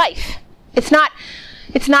is just life. It's not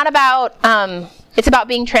about. It's about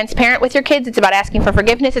being transparent with your kids. It's about asking for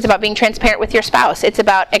forgiveness. It's about being transparent with your spouse. It's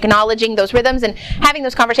about acknowledging those rhythms and having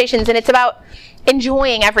those conversations. And it's about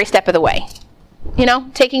enjoying every step of the way. You know,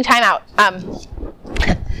 taking time out. I'm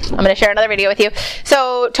going to share another video with you.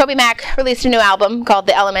 So Toby Mac released a new album called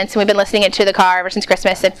The Elements, and we've been listening it to the car ever since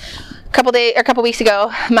Christmas. And a couple weeks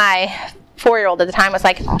ago, my 4-year-old at the time was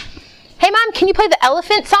like, "Hey, Mom, can you play the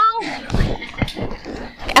Elephant song?"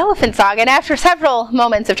 Elephant song. And after several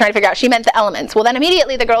moments of trying to figure out, she meant the elements. Well, then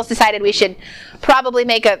immediately the girls decided we should probably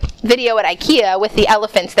make a video at IKEA with the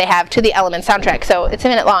elephants they have to the Elements soundtrack. So it's a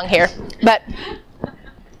minute long here, but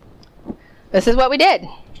this is what we did.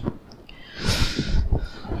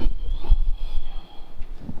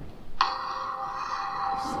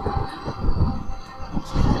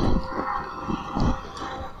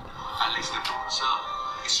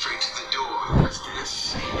 Straight to the door, 'cause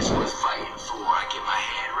this is worth fighting for. I get my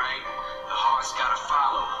head right, the heart's gotta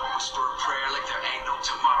follow. Whisper a prayer like there ain't no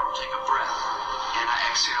tomorrow. Take a breath, and I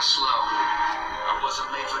exhale slow. I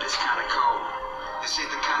wasn't made for this kind of cold. This ain't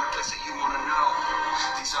the kind of place that you wanna know.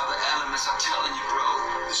 These are the elements, I'm telling you, bro.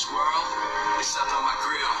 This world is up on my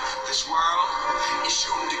grill. This world is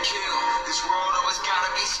shooting to kill. This world always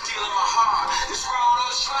gotta be stealing my heart. This world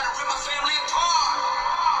always trying to rip my family apart.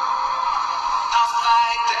 I'll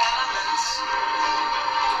fight the elements.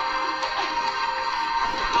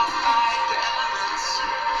 I'll fight the elements.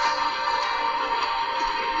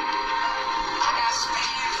 I got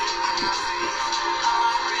speed, I got faith. I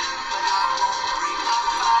might bend, but I won't break. I'll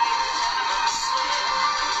fight the elements.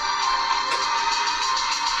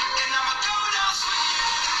 And I'ma go down swinging.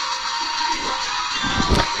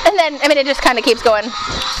 And then, it just kind of keeps going.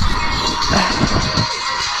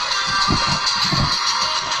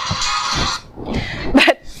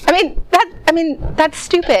 That's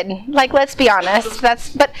stupid. Like, let's be honest.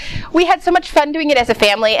 But we had so much fun doing it as a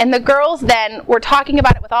family, and the girls then were talking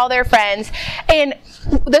about it with all their friends, and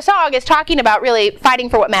the song is talking about really fighting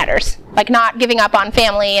for what matters, like not giving up on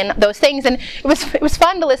family and those things. And it was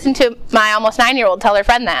fun to listen to my almost 9-year-old tell her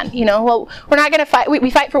friend that, well, we're not going to fight.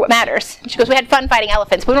 We fight for what matters. She goes, we had fun fighting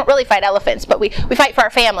elephants. We don't really fight elephants, but we fight for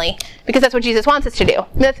our family because that's what Jesus wants us to do.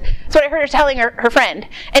 That's what I heard her telling her friend.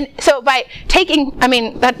 And so by taking,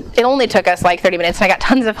 it only took us like 30 minutes, and I got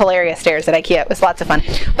tons of hilarious stares at IKEA. It was lots of fun.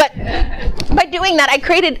 But by doing that, I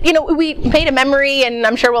created, we made a memory, and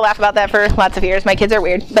I'm sure we'll laugh about that for lots of years. My kids are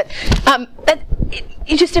weird. But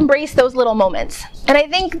you just embrace those little moments. And I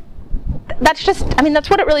think that's just, that's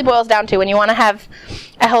what it really boils down to when you want to have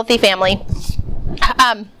a healthy family.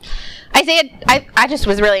 Isaiah, I just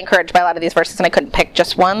was really encouraged by a lot of these verses, and I couldn't pick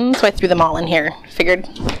just one, so I threw them all in here. Figured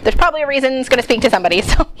there's probably a reason it's going to speak to somebody.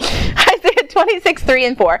 So Isaiah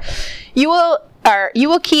 26:3-4. You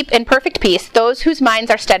will keep in perfect peace those whose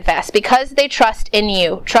minds are steadfast, because they trust in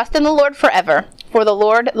you. Trust in the Lord forever, for the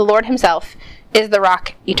Lord himself is the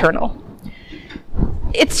rock eternal.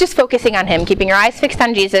 It's just focusing on him, keeping your eyes fixed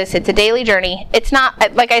on Jesus. It's a daily journey. It's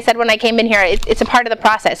not, like I said when I came in here, it's a part of the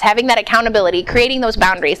process. Having that accountability, creating those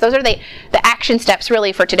boundaries. Those are the action steps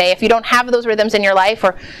really for today. If you don't have those rhythms in your life,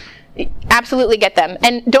 or absolutely get them.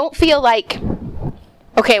 And don't feel like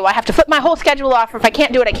Okay, well, I have to flip my whole schedule off. If I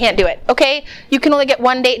can't do it, I can't do it. Okay, you can only get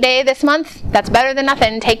one date day this month. That's better than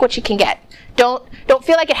nothing. Take what you can get. Don't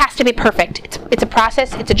feel like it has to be perfect. It's a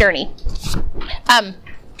process. It's a journey.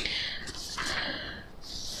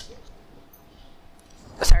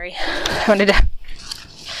 Sorry, I wanted to.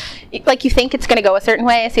 Like, you think it's going to go a certain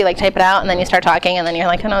way, so you like type it out, and then you start talking, and then you're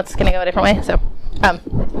like, oh no, it's going to go a different way. So,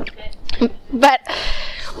 but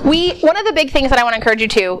one of the big things that I want to encourage you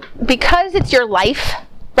to, because it's your life,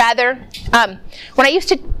 rather, when I used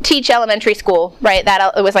to teach elementary school, right,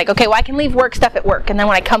 that it was like, okay, well, I can leave work stuff at work, and then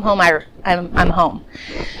when I come home, I'm home.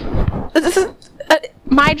 This is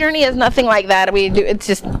my journey is nothing like that.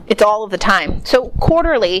 It's all of the time. So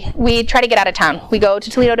quarterly, we try to get out of town. We go to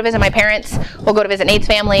Toledo to visit my parents. We'll go to visit Nate's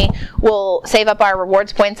family. We'll save up our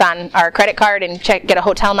rewards points on our credit card and get a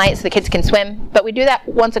hotel night so the kids can swim. But we do that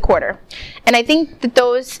once a quarter. And I think that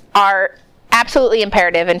those are absolutely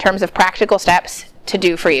imperative in terms of practical steps to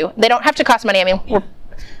do for you. They don't have to cost money. I mean,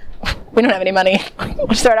 we don't have any money.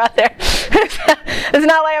 We'll start out there. It's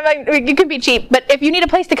not like you can be cheap, but if you need a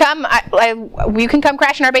place to come, you can come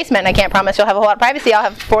crash in our basement. I can't promise you'll have a whole lot of privacy. I'll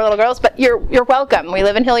have 4 little girls, but you're welcome. We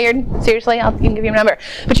live in Hilliard. Seriously, I can give you a number.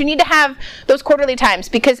 But you need to have those quarterly times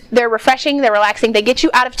because they're refreshing, they're relaxing, they get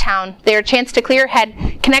you out of town. They're a chance to clear your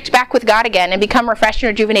head, connect back with God again, and become refreshed and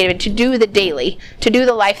rejuvenated to do the daily, to do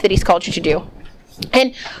the life that He's called you to do.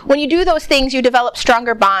 And when you do those things, you develop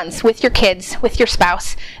stronger bonds with your kids, with your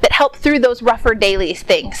spouse, that help through those rougher daily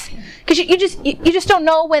things. Because you just don't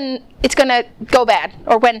know when it's going to go bad.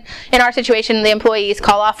 Or when, in our situation, the employees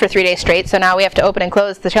call off for 3 days straight, so now we have to open and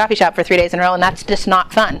close the coffee shop for 3 days in a row, and that's just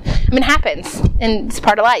not fun. I mean, it happens, and it's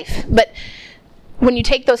part of life. But when you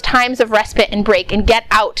take those times of respite and break and get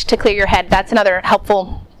out to clear your head, that's another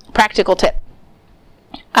helpful, practical tip.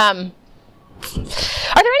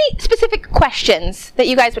 Are there any specific questions that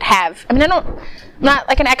you guys would have? I mean, I'm not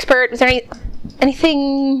like an expert. Is there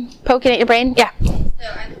anything poking at your brain? Yeah. So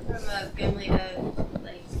I'm from a family of,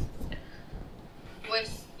 like,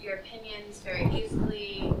 voice your opinions very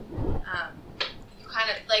easily. You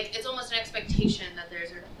kind of, like, it's almost an expectation that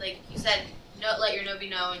there's, like you said, no, let your no be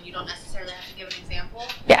no, and you don't necessarily have to give an example.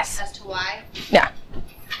 Yes. As to why. Yeah.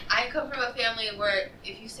 I come from a family where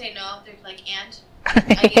if you say no, they're like, and?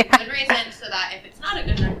 I give a good reason so that if it's not a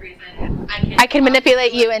good enough reason, I can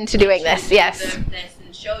manipulate you into doing this. Yes. This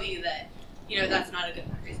and show you that, that's not a good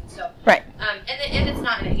enough reason. So right. And it's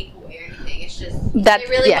not in a hateful way or anything. It's just they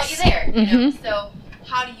really want you there. Mm-hmm. So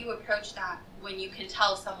how do you approach that when you can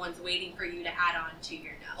tell someone's waiting for you to add on to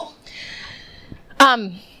your no?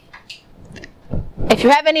 If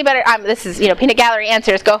you have any better, this is peanut gallery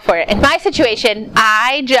answers. Go for it. In my situation,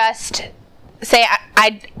 I just say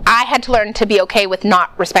I had to learn to be okay with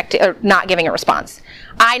not respecting or not giving a response.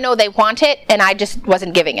 I know they want it, and I just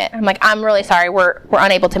wasn't giving it. I'm like, I'm really sorry, we're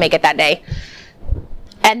unable to make it that day.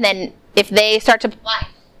 And then if they start to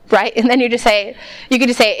right, and then you can just say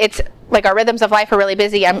it's like our rhythms of life are really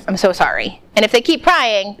busy. I'm so sorry. And if they keep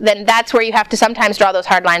prying, then that's where you have to sometimes draw those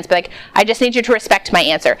hard lines. Be like, I just need you to respect my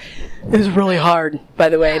answer. It's really hard, by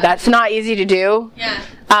the way. That's not easy to do. Yeah.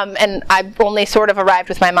 And I've only sort of arrived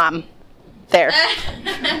with my mom there.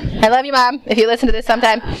 I love you, Mom, if you listen to this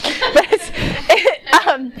sometime. But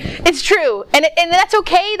it's true, and that's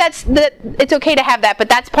okay. It's okay to have that, but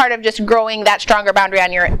that's part of just growing that stronger boundary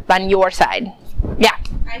on your side. Yeah.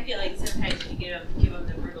 I feel like sometimes if you give them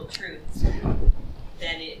the brutal truths,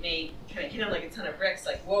 then it may kind of hit them like a ton of bricks.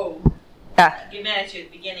 Like, whoa, give that at you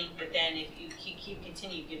at the beginning, but then if you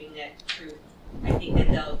continue giving that truth, I think that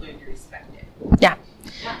they'll learn to respect it. Yeah.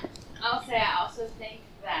 I'll say I also think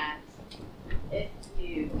that if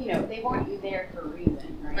they want you there for a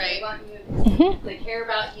reason, right? Right. They want you, they care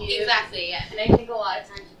about you. Exactly, yeah. And I think a lot of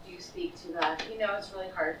times you do speak to that. It's really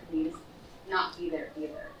hard for me to not be there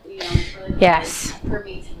either. It's really hard for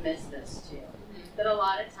me to miss this too. Mm-hmm. But a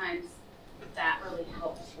lot of times that really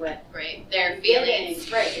helps with their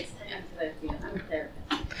feelings. Right, it's tending to their feelings. I'm a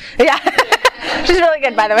therapist. Yeah. She's really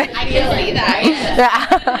good, by the way. I can see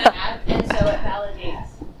that. And so it validates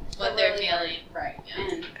what they're feeling. Right. Yeah.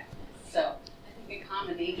 And so I think a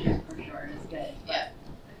combination for sure is good. Yeah.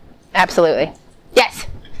 Absolutely. Yes.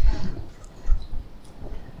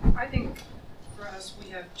 I think for us, we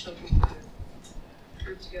have children that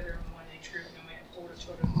group together in one day troop, and we have older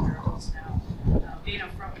children who are adults now. Being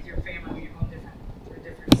up front with your family when you're home for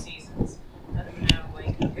different seasons, let them know,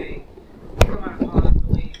 like, okay, we're going on a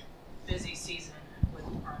really busy season with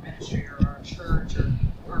our ministry or our church or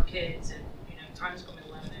our kids, and time's going to be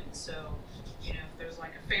limited. So, if there's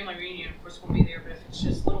like a family reunion, of course we'll be there. But if it's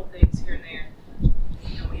just little things here and there,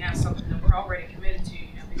 we have something that we're already committed to,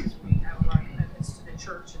 because we have a lot of commitments to the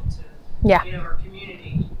church and to our community.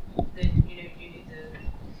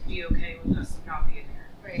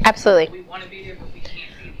 Absolutely. We want to be there, but we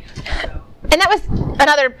can't be there. So. And that was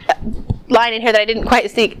another line in here that I didn't quite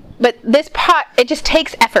see. But this pot, it just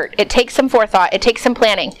takes effort. It takes some forethought. It takes some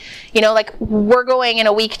planning. You know, like we're going in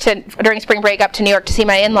a week during spring break up to New York to see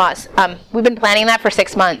my in-laws. We've been planning that for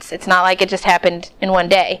 6 months. It's not like it just happened in one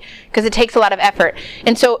day because it takes a lot of effort.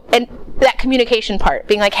 And so, and that communication part,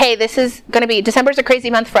 being like, hey, this is going to be, December's a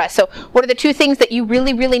crazy month for us. So what are the 2 things that you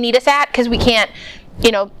really, really need us at? Because we can't,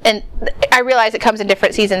 you know, and I realize it comes in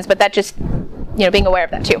different seasons, but that just, you know, being aware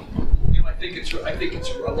of that too. I think it's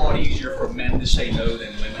a lot easier for men to say no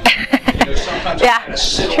than women. You know, sometimes I kind of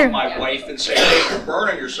sit on my wife and say, "Hey, you're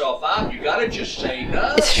burning yourself out. You got to just say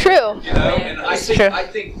no." It's true. You know, and I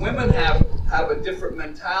think women have a different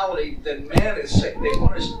mentality than men. Is they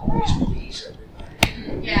want to always please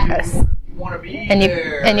everybody. Yes. You want to be and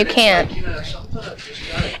there, and you can't. Like, you know, sometimes just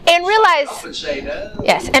gotta and realize. stop and say no.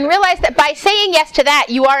 Yes, and realize that by saying yes to that,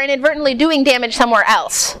 you are inadvertently doing damage somewhere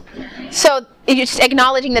else. So you're just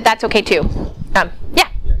acknowledging that that's okay too. Yeah. Yeah,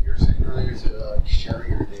 you were saying earlier to share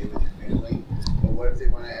your day with your family, but what if they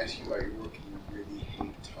want to ask you about your work and you really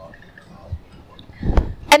hate talking about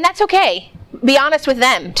work? And that's okay. Be honest with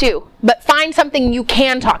them too, but find something you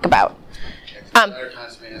can talk about. A lot of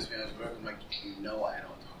times somebody asks me about work, I'm like, you know I don't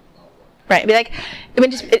talk about work. Right. Be like, I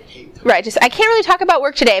mean, just I can't really talk about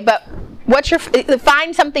work today, but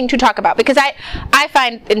find something to talk about, because I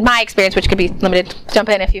find in my experience, which could be limited, jump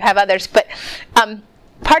in if you have others, but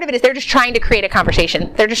part of it is they're just trying to create a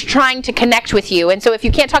conversation. They're just trying to connect with you. And so if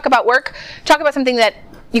you can't talk about work, talk about something that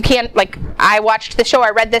you can, like, I watched the show,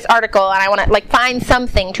 I read this article, and I want to, like, find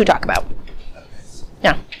something to talk about.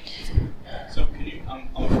 Yeah. So can you, I'm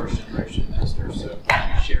a first generation minister, so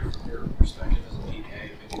can you share from your perspective as a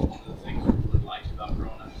PK, maybe one of the things you really liked about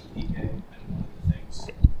growing up as a PK, and one of the things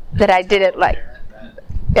that I didn't like.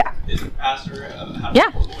 Yeah. Is a pastor, how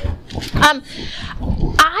yeah. pull away?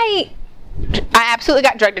 I absolutely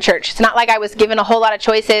got drugged to church. It's not like I was given a whole lot of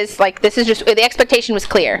choices. Like, this is just, the expectation was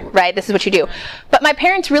clear, right? This is what you do. But my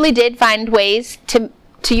parents really did find ways to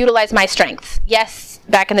utilize my strengths. Yes,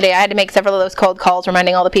 back in the day, I had to make several of those cold calls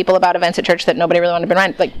reminding all the people about events at church that nobody really wanted to be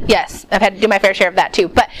reminded. Like, yes, I've had to do my fair share of that too.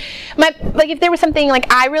 But if there was something,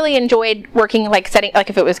 like, I really enjoyed working, like setting, like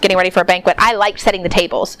if it was getting ready for a banquet, I liked setting the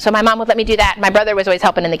tables. So my mom would let me do that. My brother was always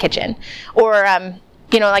helping in the kitchen. Or,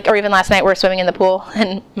 you know, like, or even last night we're swimming in the pool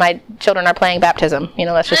and my children are playing baptism. You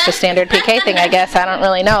know, that's just a standard PK thing, I guess. I don't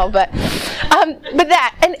really know, but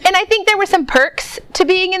that, and I think there were some perks to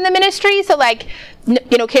being in the ministry. So, like,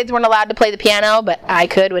 you know, kids weren't allowed to play the piano, but I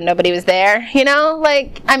could when nobody was there, you know,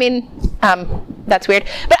 like, I mean, that's weird.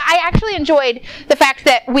 But I actually enjoyed the fact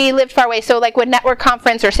that we lived far away. So, like, when Network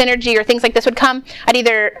Conference or Synergy or things like this would come,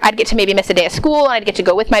 I'd get to maybe miss a day of school, and I'd get to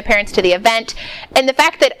go with my parents to the event. And the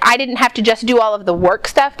fact that I didn't have to just do all of the work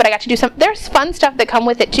stuff, but I got to do there's fun stuff that come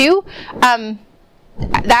with it too.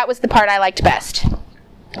 That was the part I liked best.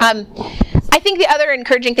 I think the other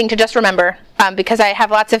encouraging thing to just remember, because I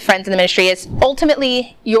have lots of friends in the ministry, is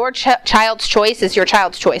ultimately your child's choice is your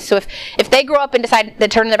child's choice. So if they grow up and decide to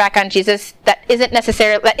turn their back on Jesus, that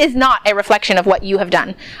is not a reflection of what you have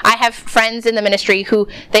done. I have friends in the ministry who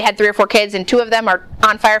they had 3 or 4 kids, and 2 of them are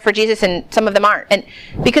on fire for Jesus, and some of them aren't. And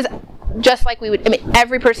because just like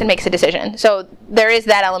every person makes a decision. So there is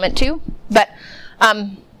that element too. But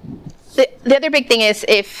the other big thing is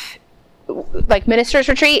if, like, ministers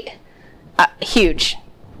retreat, huge.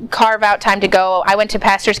 Carve out time to go. I went to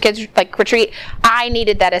pastor's kids retreat. I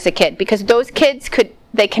needed that as a kid because those kids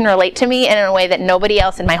can relate to me in a way that nobody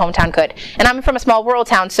else in my hometown could. And I'm from a small rural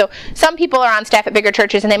town, so some people are on staff at bigger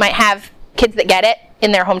churches and they might have kids that get it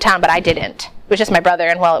in their hometown, but I didn't. It was just my brother,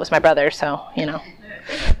 and well, it was my brother, so, you know.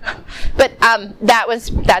 But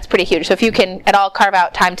that's pretty huge. So if you can at all carve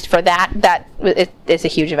out time for that is a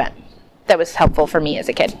huge event. That was helpful for me as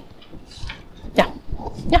a kid. Yeah.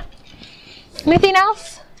 Yeah. Anything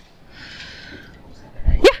else?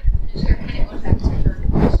 Yeah. Sure, kind of going back to her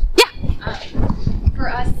question. Yeah. For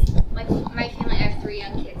us, like my family, I have 3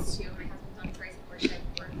 young kids too. My husband's on praise and worship.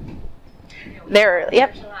 They're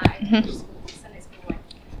yep. Sunday school.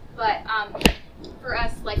 But for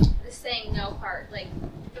us, like the saying no part, like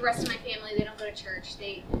the rest of my family, they don't go to church.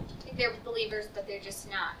 They think they're believers, but they're just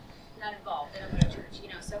not involved. They don't go to church, you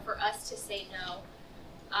know. So for us to say no,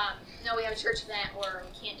 we have a church event, or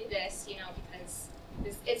we can't do this, you know, because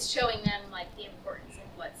it's showing them like the importance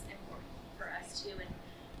of what's important for us too.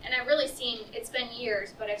 And I've really seen, it's been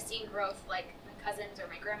years, but I've seen growth, like my cousins or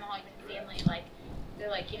my grandma, even family, like they're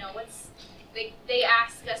like, you know, they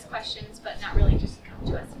ask us questions, but not really just come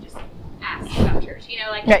to us and just ask about church, you know,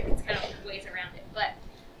 like right. It's kind of ways around it, but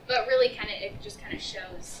really kind of, it just kind of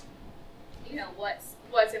shows, you know, what's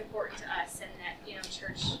important to us, and that, you know,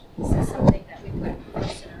 church, this is something that we put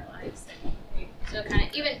first in our lives. And so kind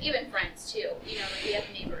of, even friends too, you know, like we have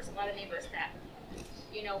neighbors, a lot of neighbors that,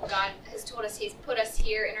 you know, God has told us He's put us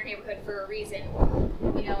here in our neighborhood for a reason,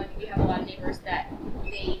 you know, and we have a lot of neighbors that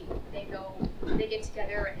they get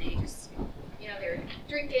together and they just, you know, they're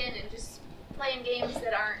drinking and just playing games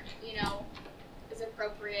that aren't, you know, as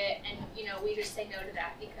appropriate, and, you know, we just say no to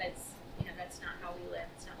that because, you know, that's not how we live,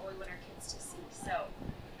 it's not what we want our kids to see, so,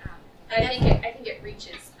 I think it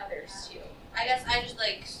reaches others too. I guess I just,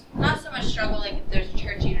 like, not so much struggle, like, if there's a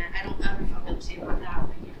church event, I don't know if I'm able to say about that,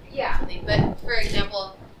 yeah. Something. But, for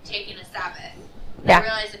example, taking a Sabbath. Yeah. I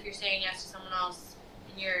realize if you're saying yes to someone else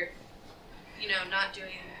and you're, you know, not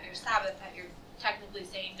doing your Sabbath, that you're technically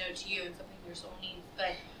saying no to you and something your soul needs.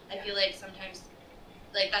 But I feel like sometimes,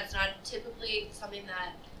 like, that's not typically something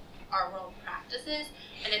that our world practices,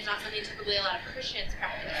 and it's not something typically a lot of Christians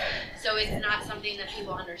practice. So it's not something that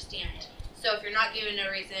people understand. So if you're not given a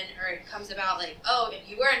reason, or it comes about like, oh, if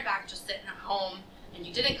you were in fact just sitting at home and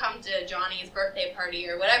you didn't come to Johnny's birthday party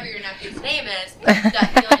or whatever your nephew's name is, that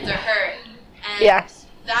feelings are hurt. And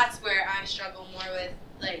that's where I struggle more with,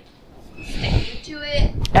 like, sticking to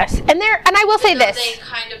it. Yes, and I will say this. They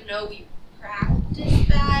kind of know we practice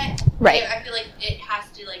that. Right. I feel like it has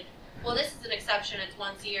to, like, well, this is an exception. It's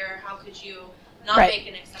once a year. How could you not Right. make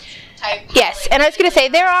an exception? Type. Yes, like, and I was going to say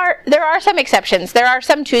there are some exceptions. There are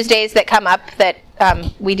some Tuesdays that come up that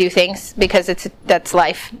we do things because that's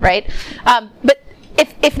life, right? But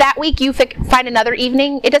if that week you find another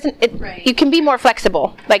evening, Right. you can be more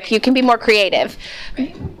flexible. Like you can be more creative.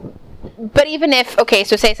 Right. But even if, okay,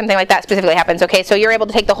 so say something like that specifically happens, okay, so you're able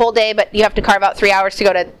to take the whole day, but you have to carve out 3 hours to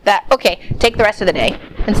go to that, okay, take the rest of the day.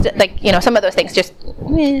 Like, you know, some of those things just,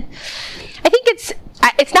 I think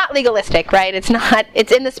it's not legalistic, right?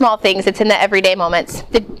 It's in the small things, it's in the everyday moments.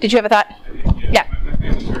 Did you have a thought? Yeah. My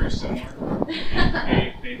family's very similar.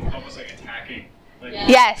 They almost like attacking. Like,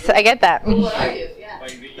 Yes, I get that. What are you? Yeah.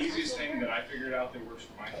 Like the easiest thing that I figured out that works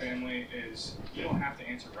for my family is you don't have to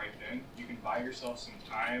answer right then. You can buy yourself some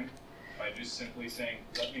time by just simply saying,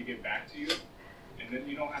 let me get back to you. And then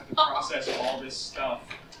you don't have to process all this stuff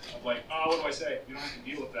of like, oh, what do I say? You don't have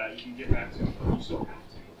to deal with that. You can get back to it, but you still have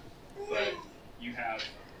to. But you have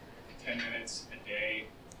 10 minutes a day,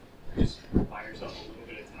 just buy yourself a little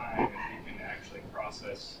bit of time and you can actually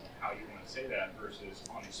process how you want to say that versus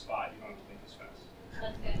on the spot. You don't have to think as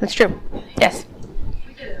fast. That's true. Yes.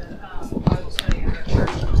 We did a Bible study at our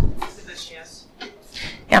church. The Best Yes.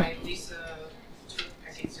 Yeah. By Lisa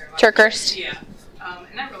Turkhurst. Yeah.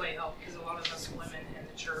 And that really helped because a lot of us women in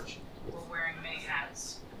the church were wearing many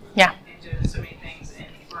hats. Yeah. And doing so many things and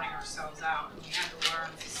burning ourselves out. And we had to learn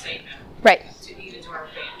to say no. Right. Even to our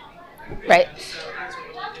family. Right. So that's a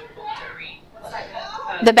really good book to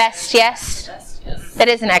read. The Best Yes. That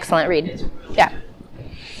is an excellent read. Yeah.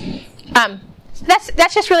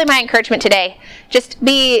 That's just really my encouragement today. Just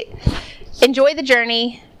enjoy the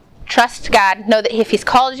journey, trust God, know that if He's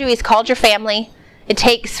called you, He's called your family. It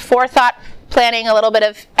takes forethought, planning, a little bit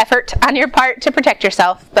of effort on your part to protect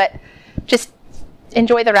yourself, but just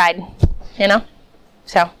enjoy the ride, you know?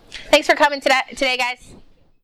 So, thanks for coming today, guys.